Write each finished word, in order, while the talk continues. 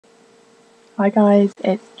Hi guys,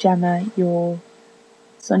 it's Gemma, your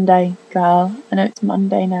Sunday girl. I know it's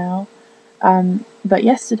Monday now, but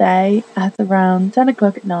yesterday at around 10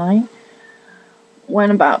 o'clock at night,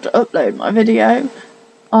 when about to upload my video,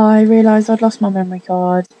 I realised I'd lost my memory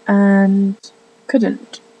card and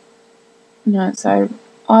couldn't. So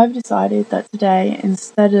I've decided that today,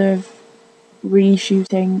 instead of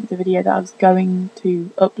reshooting the video that I was going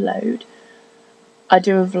to upload, I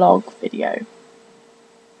do a vlog video.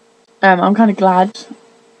 I'm kind of glad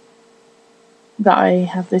that I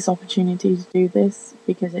have this opportunity to do this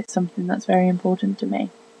because it's something that's very important to me.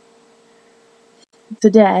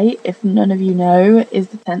 Today, if none of you know, is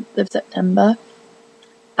the 10th of September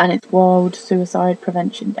and it's World Suicide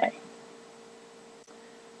Prevention Day.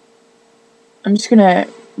 I'm just going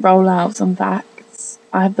to roll out some facts.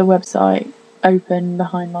 I have the website open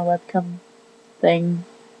behind my webcam thing,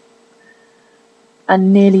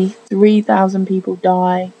 and nearly 3,000 people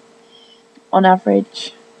die on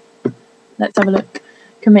average. Let's have a look.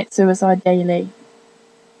 Commit suicide daily.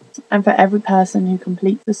 And for every person who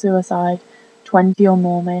completes a suicide, 20 or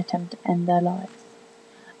more may attempt to end their lives.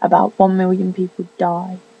 About 1 million people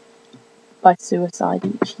die by suicide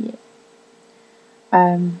each year.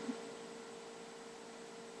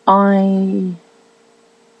 I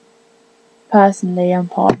personally am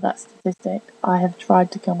part of that statistic. I have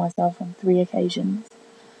tried to kill myself on 3 occasions.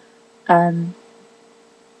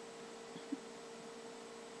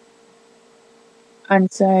 And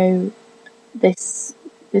so this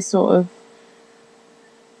sort of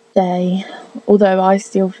day, although I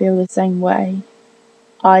still feel the same way,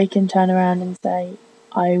 I can turn around and say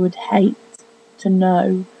I would hate to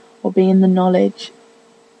know or be in the knowledge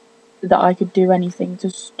that I could do anything to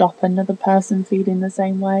stop another person feeling the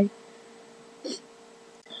same way.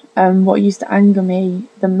 What used to anger me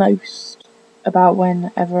the most about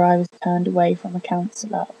whenever I was turned away from a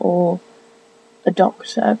counsellor or a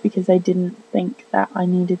doctor because they didn't think that I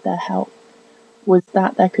needed their help was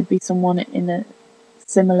that there could be someone in a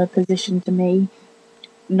similar position to me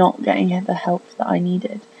not getting the help that I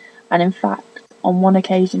needed. And in fact, on one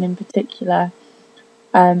occasion in particular,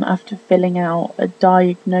 after filling out a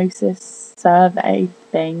diagnosis survey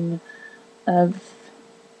thing of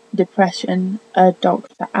depression, a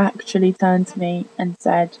doctor actually turned to me and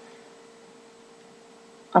said,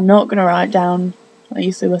 "I'm not going to write down are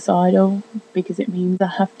you suicidal because it means I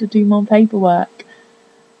have to do more paperwork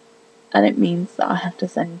and it means that I have to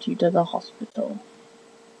send you to the hospital."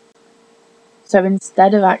 So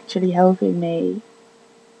instead of actually helping me,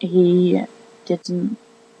 he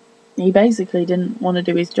basically didn't want to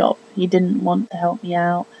do his job. He didn't want to help me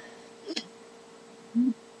out.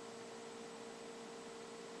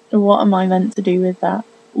 What am I meant to do with that?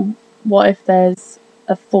 What if there's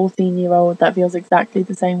a 14-year-old that feels exactly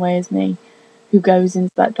the same way as me who goes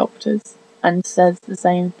into that doctor's and says the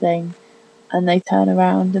same thing and they turn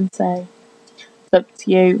around and say, "It's up to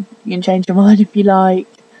you. You can change your mind if you like.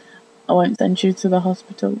 I won't send you to the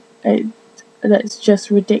hospital." That's just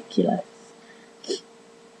ridiculous.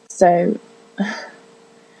 So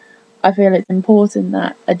I feel it's important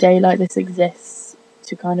that a day like this exists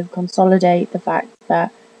to kind of consolidate the fact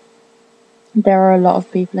that there are a lot of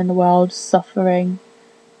people in the world suffering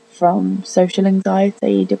from social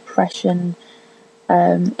anxiety, depression,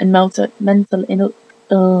 and mental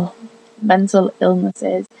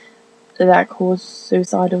illnesses that cause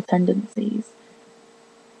suicidal tendencies.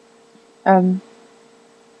 The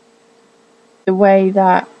way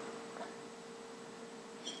that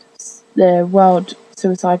the World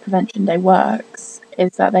Suicide Prevention Day works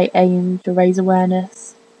is that they aim to raise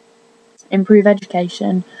awareness, improve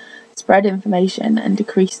education, spread information, and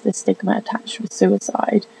decrease the stigma attached with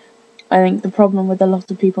suicide. I think the problem with a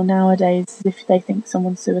lot of people nowadays is if they think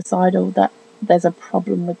someone's suicidal, that there's a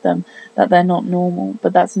problem with them, that they're not normal,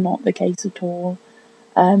 but that's not the case at all.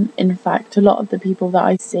 In fact, a lot of the people that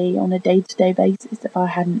I see on a day-to-day basis, if I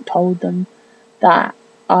hadn't told them that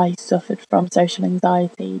I suffered from social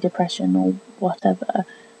anxiety, depression, or whatever,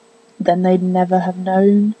 then they'd never have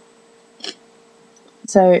known.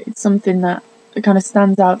 So it's something that kind of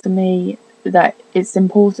stands out to me that it's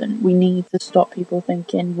important. We need to stop people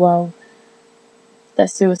thinking, well, they're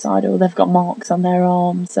suicidal, they've got marks on their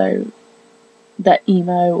arms, so they're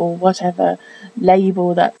emo or whatever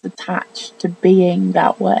label that's attached to being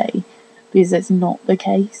that way, because it's not the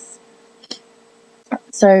case.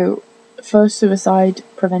 So for Suicide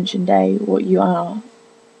Prevention Day, what you are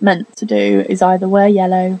meant to do is either wear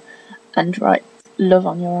yellow and write love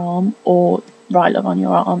on your arm, or write love on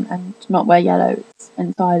your arm and not wear yellow. It's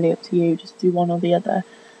entirely up to you, just do one or the other.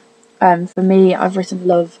 For me, I've written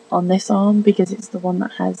love on this arm because it's the one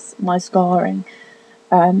that has my scarring.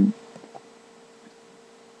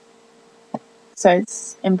 So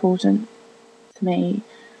it's important to me.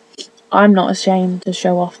 I'm not ashamed to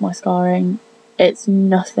show off my scarring. It's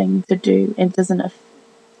nothing to do. It doesn't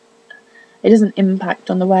impact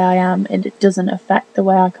on the way I am, and it doesn't affect the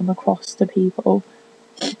way I come across to people.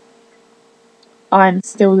 I'm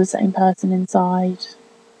still the same person inside.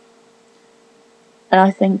 And I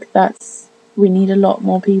think we need a lot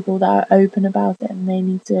more people that are open about it,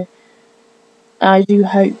 and I do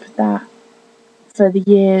hope that for the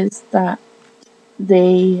years that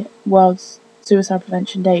the World Suicide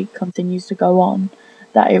Prevention Day continues to go on,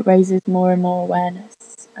 that it raises more and more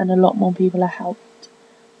awareness and a lot more people are helped.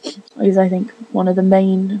 Because I think one of the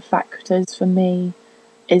main factors for me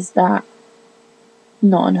is that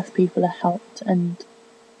not enough people are helped and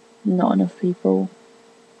not enough people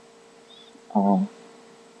are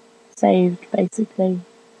saved, basically.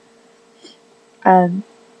 So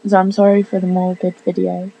I'm sorry for the morbid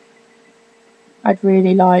video. I'd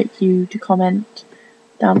really like you to comment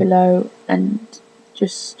down below and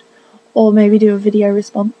or maybe do a video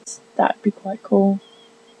response. That'd be quite cool.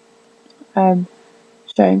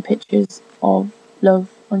 Showing pictures of love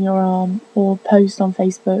on your arm, or post on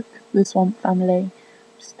Facebook, the Swamp Family,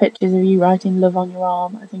 just pictures of you writing love on your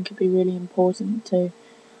arm. I think it'd be really important to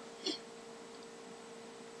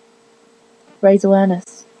raise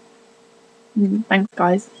awareness. Thanks,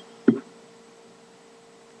 guys.